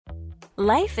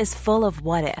Life is full of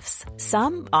what-ifs.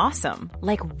 Some awesome,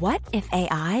 like what if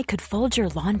AI could fold your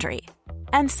laundry?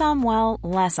 And some, well,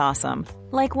 less awesome,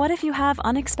 like what if you have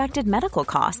unexpected medical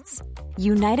costs?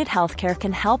 United Healthcare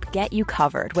can help get you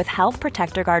covered with Health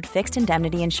Protector Guard fixed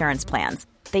indemnity insurance plans.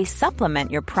 They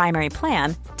supplement your primary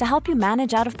plan to help you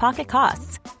manage out-of-pocket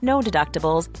costs. No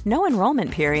deductibles, no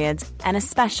enrollment periods, and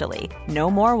especially no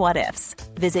more what-ifs.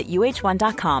 Visit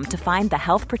uh1.com to find the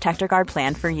Health Protector Guard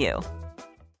plan for you.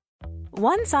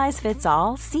 One size fits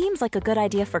all seems like a good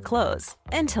idea for clothes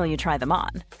until you try them on.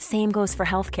 Same goes for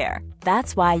healthcare.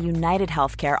 That's why United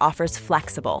Healthcare offers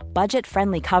flexible,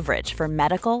 budget-friendly coverage for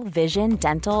medical, vision,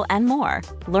 dental, and more.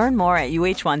 Learn more at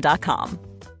uh1.com.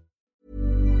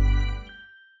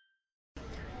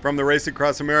 From the Race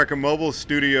Across America mobile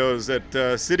studios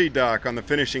at City Dock on the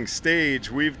finishing stage,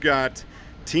 we've got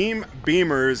Team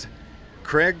Beamer's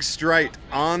Craig Streit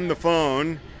on the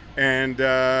phone. And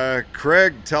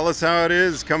Craig, tell us how it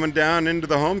is coming down into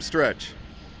the home stretch.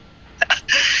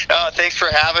 Thanks for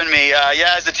having me.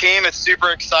 Yeah, as a team, it's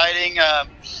super exciting.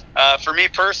 For me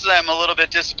personally, I'm a little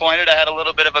bit disappointed. I had a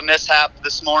little bit of a mishap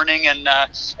this morning and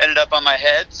ended up on my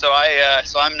head. So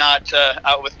I'm not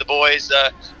out with the boys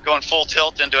going full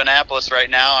tilt into Annapolis right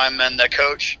now. I'm in the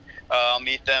coach. I'll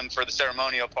meet them for the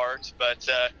ceremonial part. But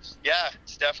yeah,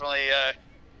 it's definitely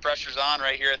pressure's on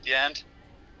right here at the end.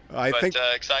 I think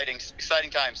exciting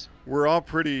times. We're all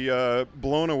pretty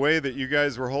blown away that you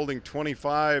guys were holding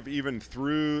 25 even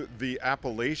through the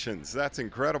Appalachians. That's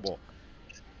incredible.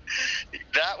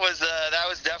 That was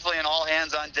definitely an all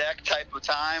hands on deck type of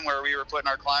time where we were putting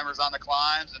our climbers on the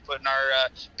climbs and putting our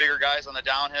bigger guys on the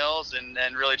downhills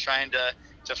and really trying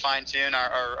to fine tune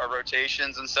our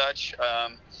rotations and such.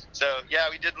 So yeah,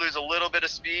 we did lose a little bit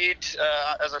of speed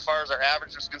as far as our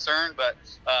average was concerned, but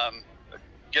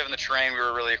given the terrain, we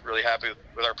were really, really happy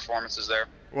with our performances there.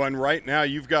 Well, and right now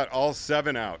you've got all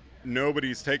 7 out.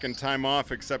 Nobody's taken time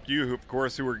off except you,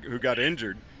 who got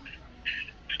injured.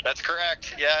 That's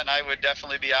correct. Yeah, and I would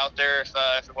definitely be out there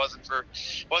if it wasn't for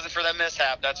that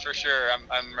mishap. That's for sure.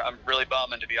 I'm really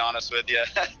bumming, to be honest with you.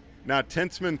 Now,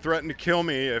 Tentsman threatened to kill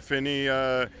me if any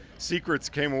secrets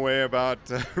came away about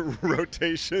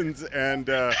rotations and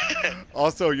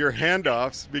also your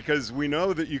handoffs, because we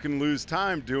know that you can lose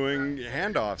time doing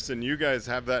handoffs, and you guys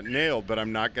have that nailed, but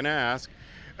I'm not going to ask.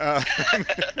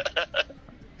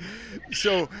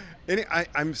 So,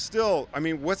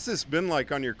 what's this been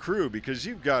like on your crew? Because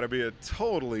you've got to be a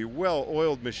totally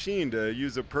well-oiled machine, to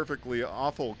use a perfectly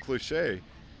awful cliche.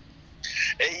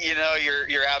 You know,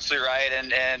 you're absolutely right,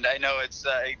 and I know it's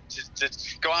to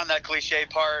go on that cliche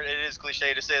part. It is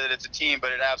cliche to say that it's a team,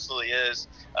 but it absolutely is.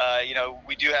 You know,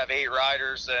 we do have 8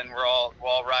 riders, and we're all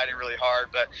riding really hard.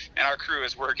 And our crew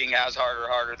is working as hard or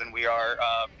harder than we are.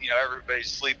 You know,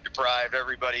 everybody's sleep deprived.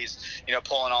 Everybody's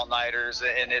pulling all nighters,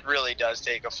 and it really does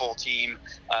take a full team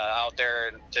out there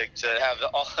and to have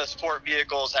all the sport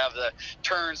vehicles, have the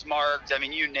turns marked. I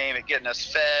mean, you name it, getting us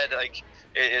fed. Like,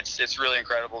 it's really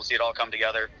incredible to see it all come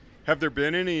together. Have there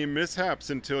been any mishaps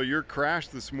until your crash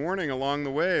this morning along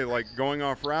the way, like going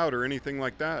off route or anything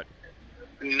like that?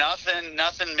 Nothing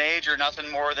major, nothing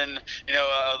more than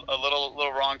a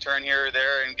little wrong turn here or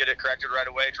there, and get it corrected right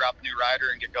away, drop a new rider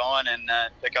and get going, and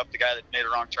pick up the guy that made a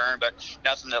wrong turn. But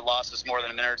nothing that lost us more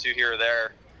than a minute or two here or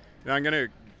there. Now I'm going to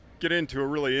get into a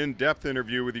really in-depth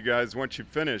interview with you guys once you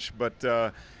finish,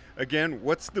 but again,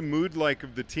 what's the mood like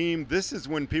of the team? This is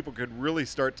when people could really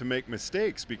start to make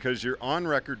mistakes, because you're on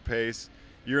record pace,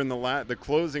 you're in the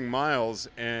closing miles,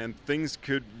 and things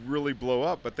could really blow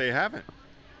up, but they haven't.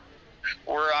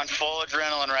 We're on full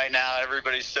adrenaline right now.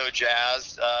 Everybody's so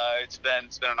jazzed. It's been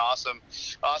an awesome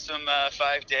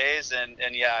 5 days, and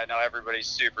yeah, I know everybody's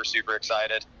super, super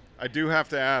excited. I do have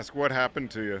to ask, what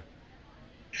happened to you?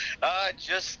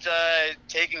 Just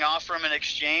taking off from an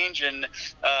exchange and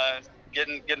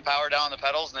getting power down on the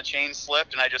pedals, and the chain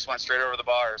slipped, and I just went straight over the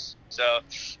bars. So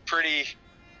pretty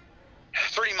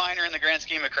minor in the grand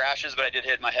scheme of crashes, but I did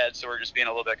hit my head, so we're just being a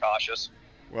little bit cautious.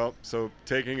 Well, so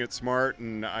taking it smart,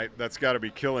 and that's got to be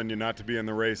killing you not to be in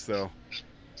the race, though.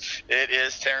 It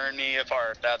is tearing me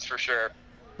apart, that's for sure.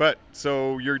 But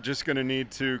so you're just going to need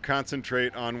to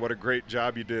concentrate on what a great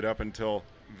job you did up until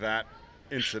that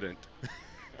incident.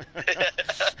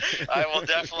 I will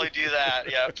definitely do that,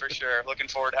 yeah, for sure. Looking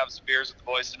forward to having some beers with the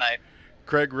boys tonight.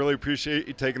 Craig, really appreciate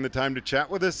you taking the time to chat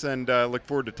with us, and look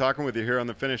forward to talking with you here on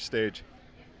the finish stage.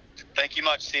 Thank you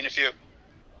much. See you in a few.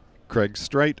 Craig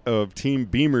Streit of Team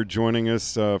Beamer joining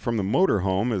us from the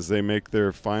motorhome as they make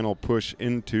their final push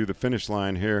into the finish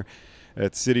line here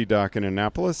at City Dock in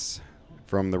Annapolis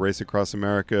from the Race Across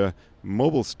America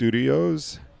mobile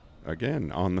studios.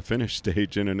 again, on the finish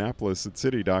stage in Annapolis at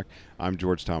City Dock, I'm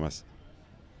George Thomas.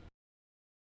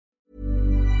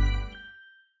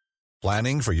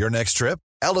 Planning for your next trip?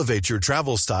 Elevate your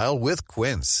travel style with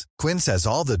Quince. Quince has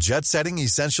all the jet-setting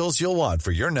essentials you'll want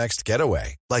for your next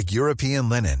getaway, like European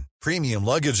linen, premium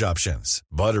luggage options,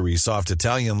 buttery soft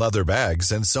Italian leather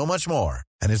bags, and so much more.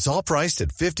 And it's all priced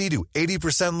at 50 to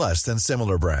 80% less than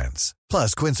similar brands.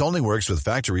 Plus, Quince only works with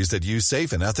factories that use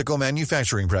safe and ethical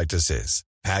manufacturing practices.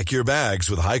 Pack your bags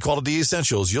with high-quality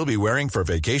essentials you'll be wearing for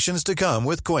vacations to come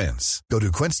with Quince. Go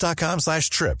to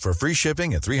quince.com/trip for free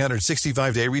shipping and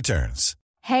 365-day returns.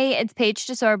 Hey, it's Paige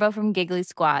DeSorbo from Giggly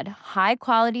Squad. High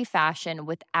quality fashion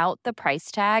without the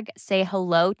price tag. Say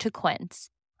hello to Quince.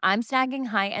 I'm snagging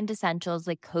high-end essentials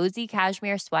like cozy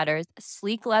cashmere sweaters,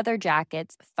 sleek leather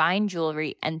jackets, fine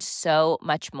jewelry, and so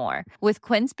much more. With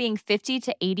Quince being 50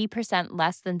 to 80%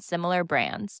 less than similar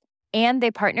brands. And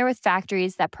they partner with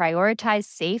factories that prioritize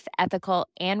safe, ethical,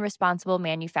 and responsible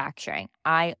manufacturing.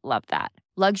 I love that.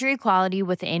 Luxury quality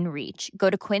within reach. Go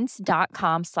to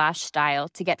quince.com/style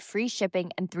to get free shipping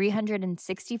and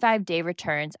 365-day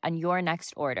returns on your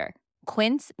next order.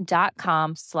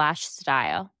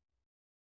 Quince.com/style.